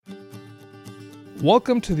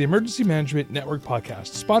Welcome to the Emergency Management Network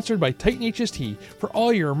podcast, sponsored by Titan HST for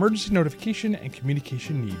all your emergency notification and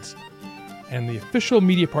communication needs, and the official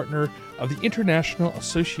media partner of the International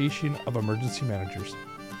Association of Emergency Managers.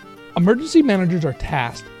 Emergency managers are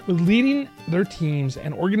tasked with leading their teams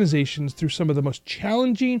and organizations through some of the most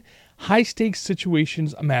challenging, high-stakes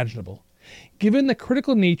situations imaginable. Given the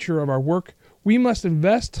critical nature of our work, we must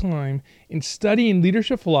invest time in studying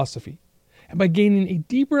leadership philosophy, and by gaining a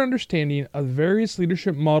deeper understanding of various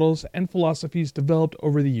leadership models and philosophies developed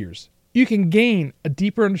over the years. You can gain a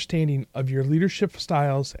deeper understanding of your leadership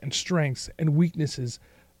styles and strengths and weaknesses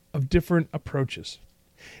of different approaches.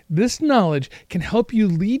 This knowledge can help you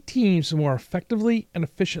lead teams more effectively and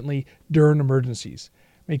efficiently during emergencies,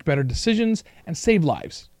 make better decisions, and save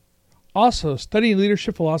lives. Also, studying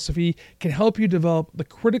leadership philosophy can help you develop the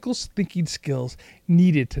critical thinking skills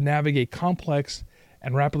needed to navigate complex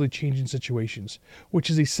and rapidly changing situations, which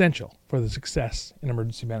is essential for the success in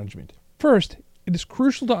emergency management. First, it is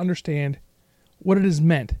crucial to understand what it is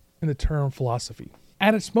meant in the term philosophy.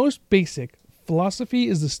 At its most basic, philosophy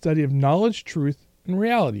is the study of knowledge, truth, and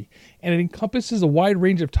reality, and it encompasses a wide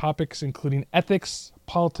range of topics including ethics,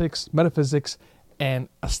 politics, metaphysics, and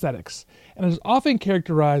aesthetics, and is often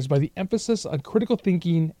characterized by the emphasis on critical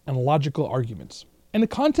thinking and logical arguments. In the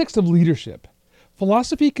context of leadership,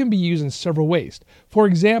 philosophy can be used in several ways. For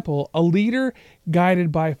example, a leader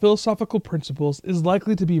guided by philosophical principles is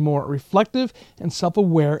likely to be more reflective and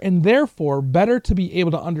self-aware, and therefore better to be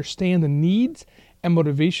able to understand the needs and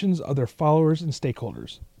motivations of their followers and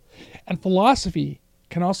stakeholders. And philosophy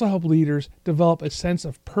can also help leaders develop a sense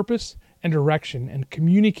of purpose and direction and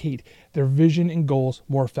communicate their vision and goals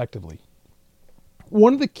more effectively.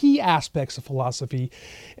 One of the key aspects of philosophy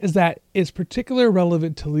is that its particularly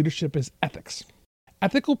relevant to leadership is ethics.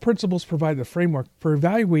 Ethical principles provide the framework for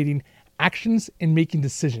evaluating actions and making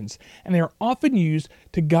decisions, and they are often used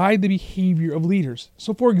to guide the behavior of leaders.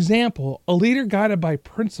 So, for example, a leader guided by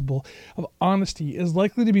principle of honesty is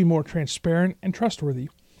likely to be more transparent and trustworthy.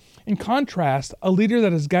 In contrast, a leader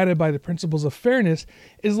that is guided by the principles of fairness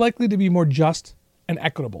is likely to be more just and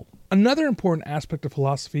equitable. Another important aspect of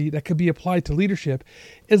philosophy that could be applied to leadership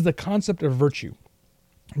is the concept of virtue.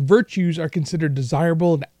 Virtues are considered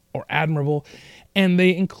desirable or admirable, and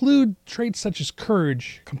they include traits such as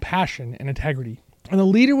courage, compassion, and integrity. And a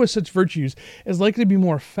leader with such virtues is likely to be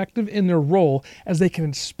more effective in their role as they can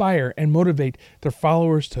inspire and motivate their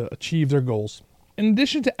followers to achieve their goals. In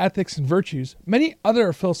addition to ethics and virtues, many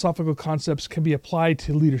other philosophical concepts can be applied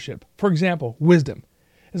to leadership. For example, wisdom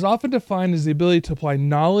is often defined as the ability to apply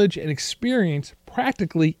knowledge and experience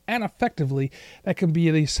practically and effectively that can be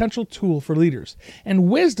an essential tool for leaders. And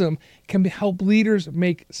wisdom can help leaders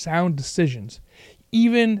make sound decisions,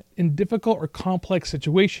 even in difficult or complex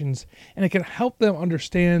situations, and it can help them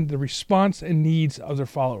understand the response and needs of their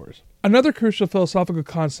followers. Another crucial philosophical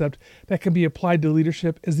concept that can be applied to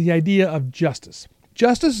leadership is the idea of justice.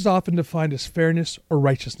 Justice is often defined as fairness or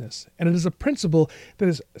righteousness, and it is a principle that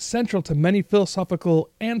is central to many philosophical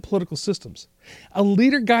and political systems. A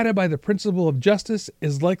leader guided by the principle of justice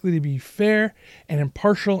is likely to be fair and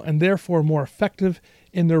impartial and therefore more effective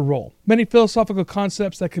in their role. Many philosophical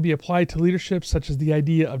concepts that could be applied to leadership, such as the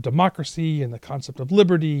idea of democracy and the concept of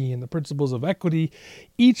liberty and the principles of equity,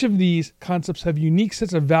 each of these concepts have unique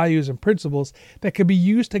sets of values and principles that can be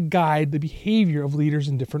used to guide the behavior of leaders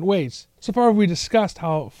in different ways. So far, we discussed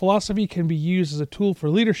how philosophy can be used as a tool for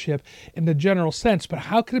leadership in the general sense, but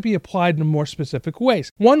how can it be applied in more specific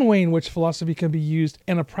ways? One way in which philosophy can be used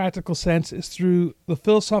in a practical sense is through the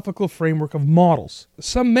philosophical framework of models.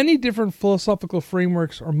 Many different philosophical frameworks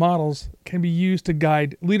or models can be used to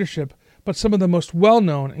guide leadership, but some of the most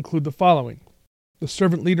well-known include the following: the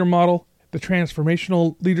servant leader model, the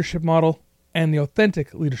transformational leadership model, and the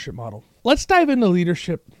authentic leadership model. Let's dive into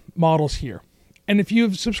leadership models here. And if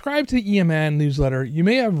you've subscribed to the EMN newsletter, you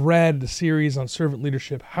may have read the series on servant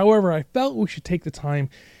leadership. However, I felt we should take the time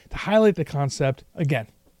to highlight the concept again.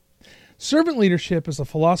 Servant leadership is a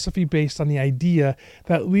philosophy based on the idea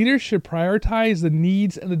that leaders should prioritize the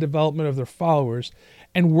needs and the development of their followers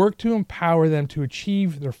and work to empower them to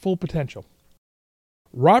achieve their full potential.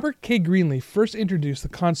 Robert K. Greenleaf first introduced the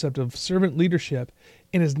concept of servant leadership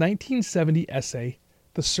in his 1970 essay,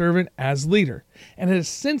 The Servant as Leader, and it has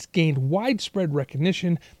since gained widespread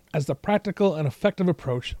recognition as the practical and effective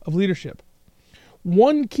approach of leadership.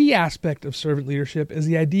 One key aspect of servant leadership is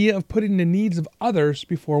the idea of putting the needs of others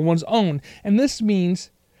before one's own, and this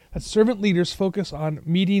means that servant leaders focus on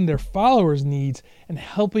meeting their followers' needs and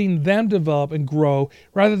helping them develop and grow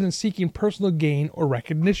rather than seeking personal gain or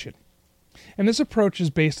recognition. And this approach is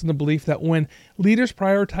based on the belief that when leaders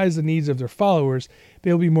prioritize the needs of their followers,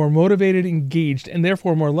 they will be more motivated, engaged, and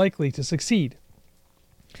therefore more likely to succeed.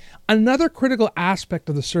 Another critical aspect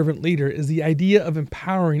of the servant leader is the idea of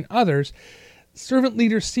empowering others. Servant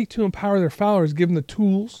leaders seek to empower their followers, give them the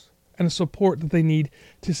tools and the support that they need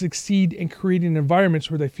to succeed in creating environments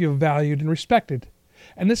where they feel valued and respected.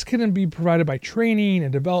 And this can be provided by training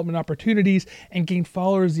and development opportunities and gain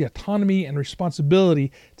followers the autonomy and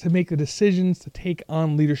responsibility to make the decisions to take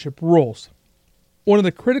on leadership roles. One of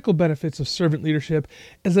the critical benefits of servant leadership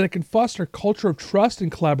is that it can foster a culture of trust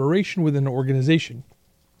and collaboration within an organization.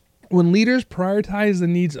 When leaders prioritize the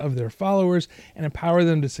needs of their followers and empower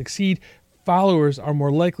them to succeed, followers are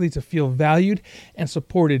more likely to feel valued and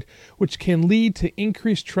supported, which can lead to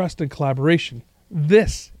increased trust and collaboration.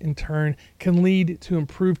 This, in turn, can lead to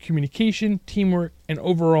improved communication, teamwork, and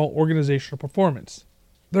overall organizational performance.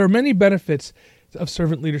 There are many benefits of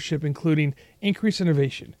servant leadership, including increased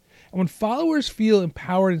innovation. And when followers feel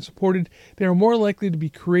empowered and supported, they are more likely to be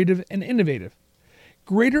creative and innovative.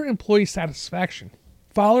 Greater employee satisfaction.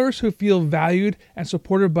 Followers who feel valued and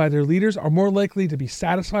supported by their leaders are more likely to be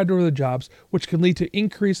satisfied with their jobs, which can lead to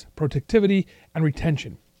increased productivity and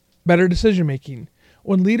retention. Better decision making.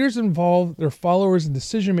 When leaders involve their followers in the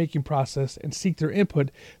decision-making process and seek their input,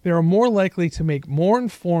 they are more likely to make more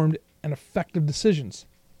informed and effective decisions.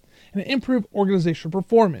 And improve organizational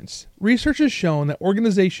performance. Research has shown that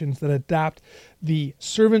organizations that adopt the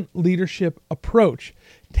servant leadership approach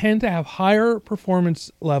tend to have higher performance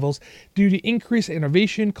levels due to increased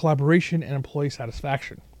innovation, collaboration, and employee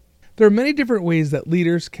satisfaction. There are many different ways that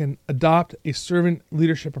leaders can adopt a servant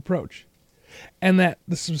leadership approach, and that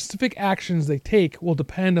the specific actions they take will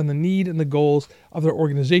depend on the need and the goals of their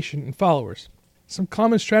organization and followers. Some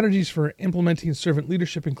common strategies for implementing servant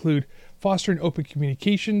leadership include fostering open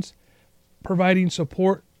communications, providing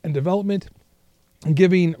support and development, and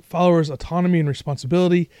giving followers autonomy and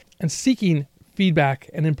responsibility, and seeking feedback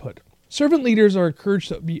and input. Servant leaders are encouraged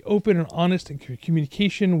to be open and honest in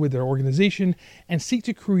communication with their organization and seek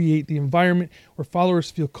to create the environment where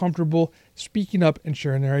followers feel comfortable speaking up and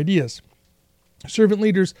sharing their ideas. Servant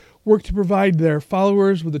leaders work to provide their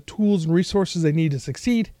followers with the tools and resources they need to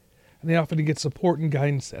succeed, and they often get support and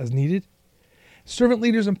guidance as needed. Servant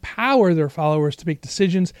leaders empower their followers to make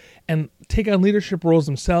decisions and take on leadership roles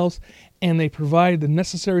themselves, and they provide the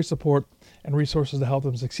necessary support and resources to help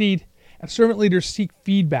them succeed. And servant leaders seek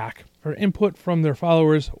feedback or input from their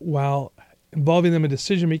followers while involving them in the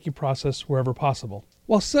decision-making process wherever possible.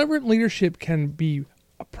 While servant leadership can be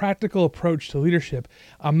a practical approach to leadership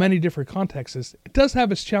on many different contexts, it does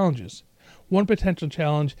have its challenges. One potential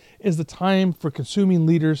challenge is the time for consuming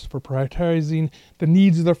leaders for prioritizing the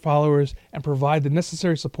needs of their followers and provide the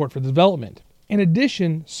necessary support for development. In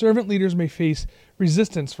addition, servant leaders may face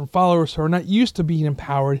resistance from followers who are not used to being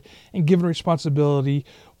empowered and given responsibility,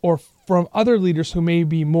 or from other leaders who may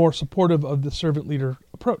be more supportive of the servant leader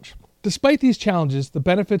approach. Despite these challenges, the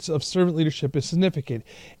benefits of servant leadership is significant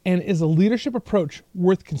and is a leadership approach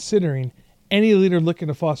worth considering any leader looking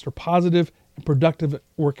to foster a positive and productive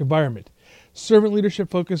work environment. Servant leadership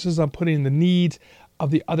focuses on putting the needs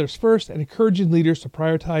of the others first and encouraging leaders to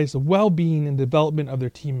prioritize the well-being and development of their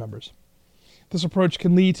team members. This approach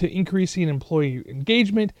can lead to increasing employee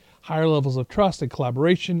engagement, higher levels of trust and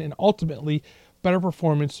collaboration, and ultimately better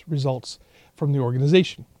performance results from the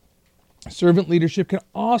organization. Servant leadership can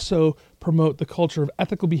also promote the culture of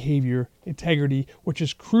ethical behavior, integrity, which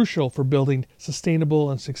is crucial for building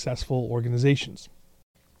sustainable and successful organizations.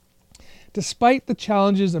 Despite the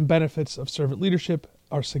challenges and benefits of servant leadership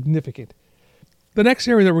are significant. The next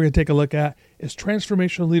area that we're going to take a look at is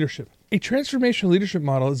transformational leadership. A transformational leadership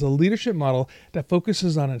model is a leadership model that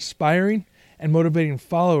focuses on inspiring and motivating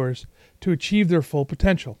followers to achieve their full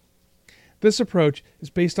potential. This approach is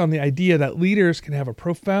based on the idea that leaders can have a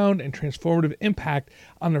profound and transformative impact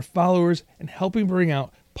on their followers and helping bring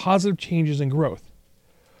out positive changes and growth.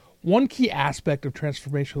 One key aspect of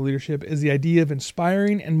transformational leadership is the idea of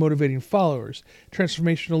inspiring and motivating followers.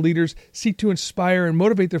 Transformational leaders seek to inspire and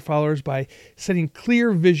motivate their followers by setting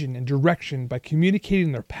clear vision and direction, by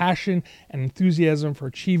communicating their passion and enthusiasm for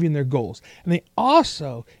achieving their goals. And they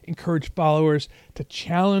also encourage followers to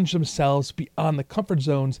challenge themselves beyond the comfort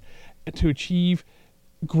zones to achieve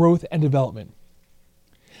growth and development.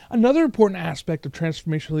 Another important aspect of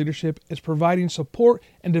transformational leadership is providing support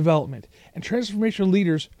and development, and transformational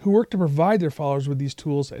leaders who work to provide their followers with these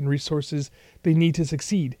tools and resources they need to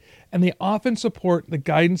succeed, and they often support the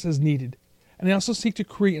guidance as needed. And they also seek to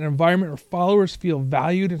create an environment where followers feel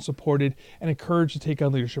valued and supported and encouraged to take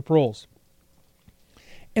on leadership roles.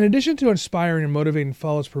 In addition to inspiring and motivating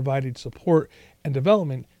followers providing support and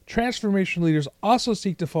development, transformational leaders also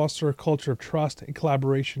seek to foster a culture of trust and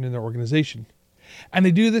collaboration in their organization. And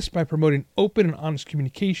they do this by promoting open and honest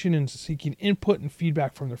communication and seeking input and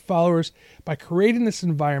feedback from their followers. By creating this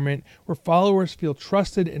environment where followers feel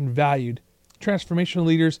trusted and valued, transformational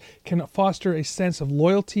leaders can foster a sense of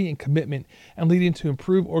loyalty and commitment and leading to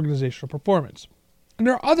improved organizational performance. And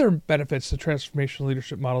there are other benefits to transformational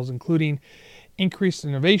leadership models, including increased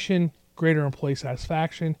innovation, greater employee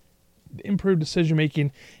satisfaction, improved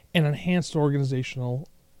decision-making, and enhanced organizational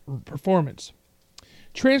performance.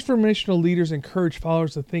 Transformational leaders encourage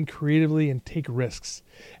followers to think creatively and take risks,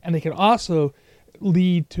 and they can also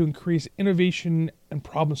lead to increased innovation and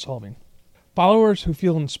problem solving. Followers who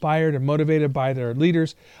feel inspired and motivated by their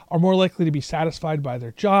leaders are more likely to be satisfied by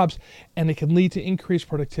their jobs, and they can lead to increased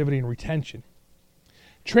productivity and retention.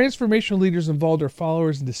 Transformational leaders involve their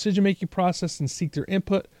followers in the decision-making process and seek their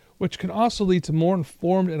input, which can also lead to more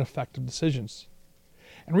informed and effective decisions.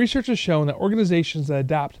 And research has shown that organizations that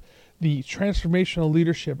adopt the transformational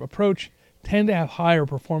leadership approach tend to have higher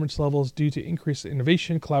performance levels due to increased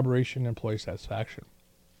innovation, collaboration, and employee satisfaction.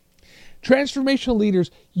 Transformational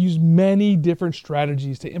leaders use many different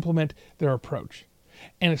strategies to implement their approach,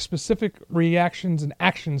 and its specific reactions and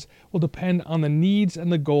actions will depend on the needs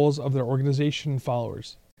and the goals of their organization and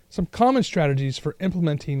followers. Some common strategies for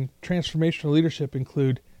implementing transformational leadership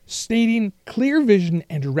include stating clear vision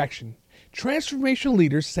and direction. Transformational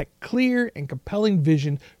leaders set clear and compelling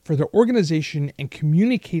vision for their organization and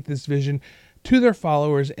communicate this vision to their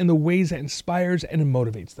followers in the ways that inspires and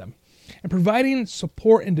motivates them. And providing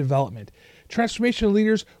support and development. Transformational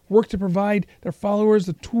leaders work to provide their followers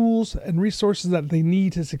the tools and resources that they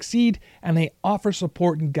need to succeed, and they offer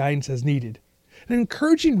support and guidance as needed. And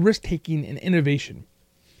encouraging risk-taking and innovation.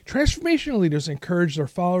 Transformational leaders encourage their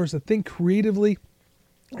followers to think creatively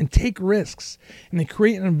and take risks, and they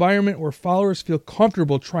create an environment where followers feel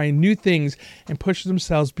comfortable trying new things and push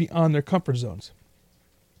themselves beyond their comfort zones.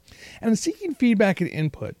 And seeking feedback and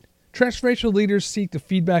input. Transformational leaders seek the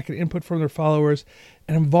feedback and input from their followers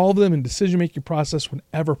and involve them in the decision-making process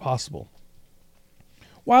whenever possible.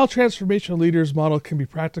 While transformational leaders' model can be a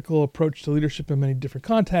practical approach to leadership in many different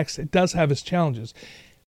contexts, it does have its challenges.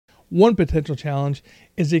 One potential challenge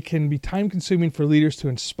is it can be time-consuming for leaders to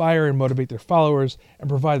inspire and motivate their followers and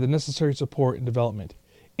provide the necessary support and development.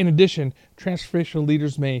 In addition, transformational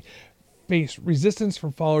leaders may face resistance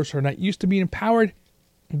from followers who are not used to being empowered,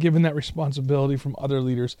 given that responsibility from other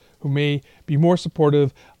leaders who may be more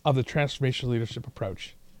supportive of the transformational leadership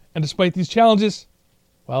approach. And despite these challenges,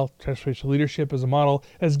 transformational leadership as a model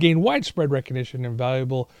has gained widespread recognition and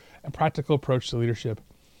valuable and practical approach to leadership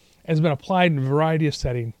and has been applied in a variety of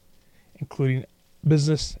settings, including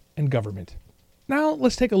business and government. Now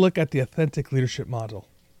let's take a look at the authentic leadership model.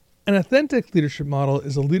 An authentic leadership model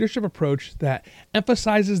is a leadership approach that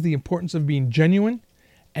emphasizes the importance of being genuine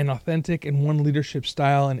and authentic in one's leadership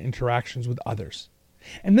style and interactions with others.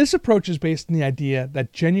 And this approach is based on the idea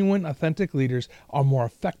that genuine, authentic leaders are more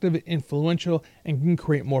effective and influential and can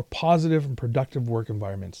create more positive and productive work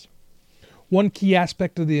environments. One key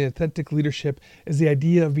aspect of the authentic leadership is the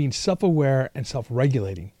idea of being self-aware and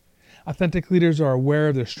self-regulating. Authentic leaders are aware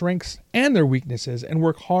of their strengths and their weaknesses and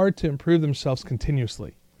work hard to improve themselves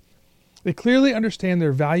continuously. They clearly understand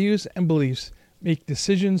their values and beliefs, make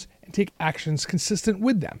decisions, and take actions consistent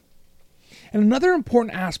with them. And another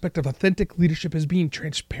important aspect of authentic leadership is being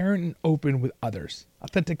transparent and open with others.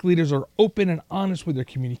 Authentic leaders are open and honest with their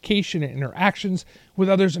communication and interactions with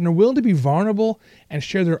others and are willing to be vulnerable and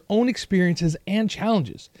share their own experiences and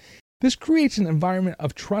challenges. This creates an environment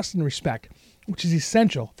of trust and respect, which is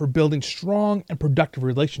essential for building strong and productive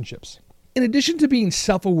relationships. In addition to being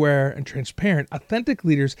self-aware and transparent, authentic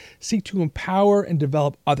leaders seek to empower and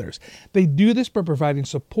develop others. They do this by providing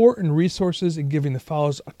support and resources and giving the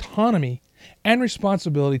followers autonomy and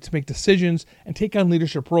responsibility to make decisions and take on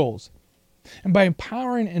leadership roles. And by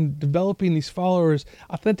empowering and developing these followers,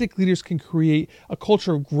 authentic leaders can create a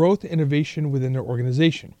culture of growth and innovation within their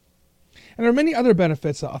organization. And there are many other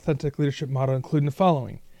benefits of authentic leadership model, including the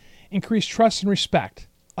following. Increased trust and respect.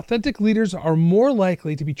 Authentic leaders are more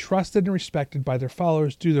likely to be trusted and respected by their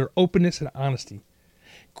followers due to their openness and honesty.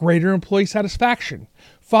 Greater employee satisfaction.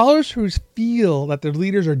 Followers who feel that their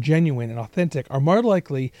leaders are genuine and authentic are more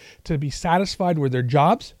likely to be satisfied with their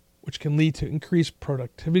jobs, which can lead to increased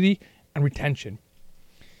productivity and retention.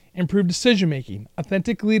 Improved decision-making.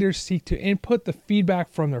 Authentic leaders seek to input the feedback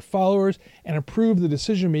from their followers and improve the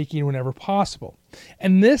decision-making whenever possible.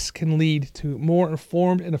 And this can lead to more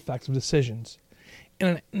informed and effective decisions.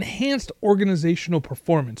 And an enhanced organizational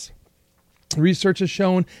performance. Research has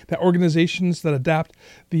shown that organizations that adopt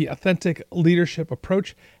the authentic leadership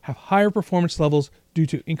approach have higher performance levels due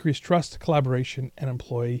to increased trust, collaboration, and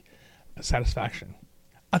employee satisfaction.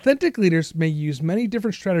 Authentic leaders may use many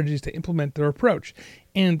different strategies to implement their approach,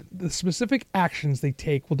 and the specific actions they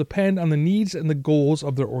take will depend on the needs and the goals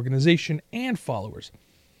of their organization and followers.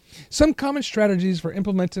 Some common strategies for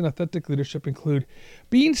implementing authentic leadership include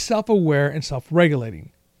being self-aware and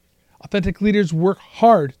self-regulating. Authentic leaders work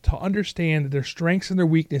hard to understand their strengths and their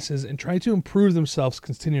weaknesses and try to improve themselves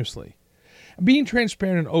continuously. Being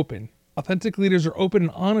transparent and open. Authentic leaders are open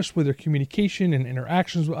and honest with their communication and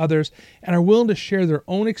interactions with others and are willing to share their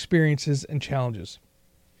own experiences and challenges.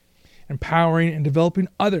 Empowering and developing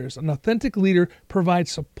others. An authentic leader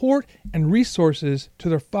provides support and resources to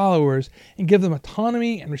their followers and give them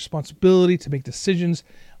autonomy and responsibility to make decisions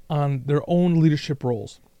on their own leadership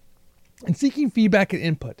roles. And seeking feedback and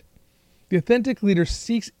input. The authentic leader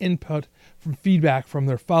seeks input from feedback from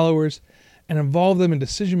their followers and involve them in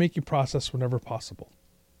decision-making process whenever possible.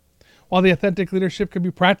 While the authentic leadership can be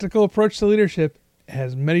a practical approach to leadership, it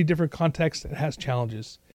has many different contexts and has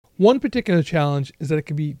challenges. One particular challenge is that it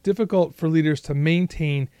can be difficult for leaders to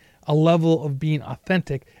maintain a level of being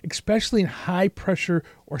authentic, especially in high pressure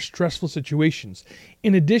or stressful situations.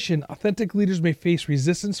 In addition, authentic leaders may face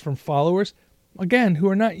resistance from followers, again, who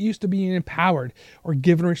are not used to being empowered or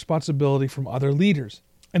given responsibility from other leaders.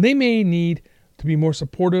 And they may need to be more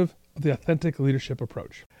supportive of the authentic leadership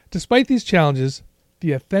approach. Despite these challenges,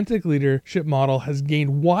 the authentic leadership model has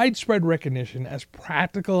gained widespread recognition as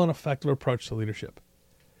practical and effective approach to leadership.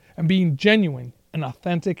 And being genuine and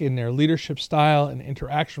authentic in their leadership style and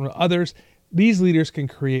interaction with others, these leaders can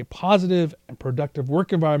create positive and productive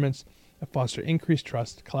work environments that foster increased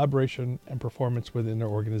trust, collaboration, and performance within their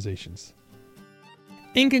organizations.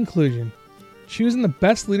 In conclusion, choosing the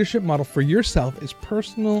best leadership model for yourself is a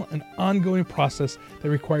personal and ongoing process that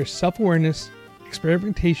requires self-awareness,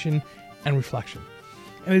 experimentation, and reflection.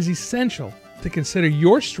 It is essential to consider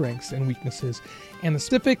your strengths and weaknesses and the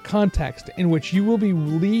specific context in which you will be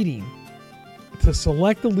leading to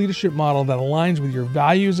select the leadership model that aligns with your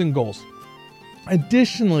values and goals.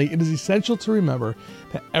 Additionally, it is essential to remember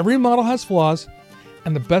that every model has flaws,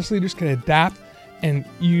 and the best leaders can adapt and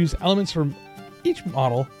use elements from each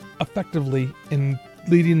model effectively in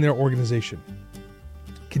leading their organization.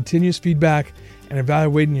 Continuous feedback and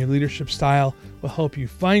evaluating your leadership style will help you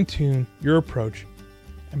fine-tune your approach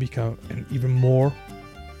and become an even more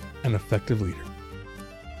an effective leader.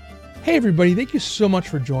 Hey everybody, thank you so much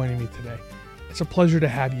for joining me today. It's a pleasure to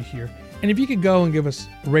have you here. And if you could go and give us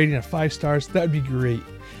a rating of 5 stars, that would be great.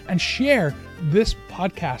 And share this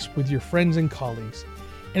podcast with your friends and colleagues.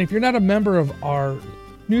 And if you're not a member of our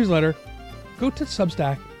newsletter, go to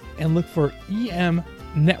Substack and look for EM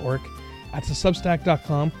Network at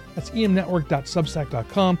substack.com. That's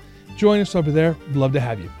emnetwork.substack.com. Join us over there. We'd love to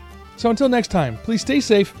have you. So until next time, please stay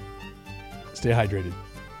safe, stay hydrated.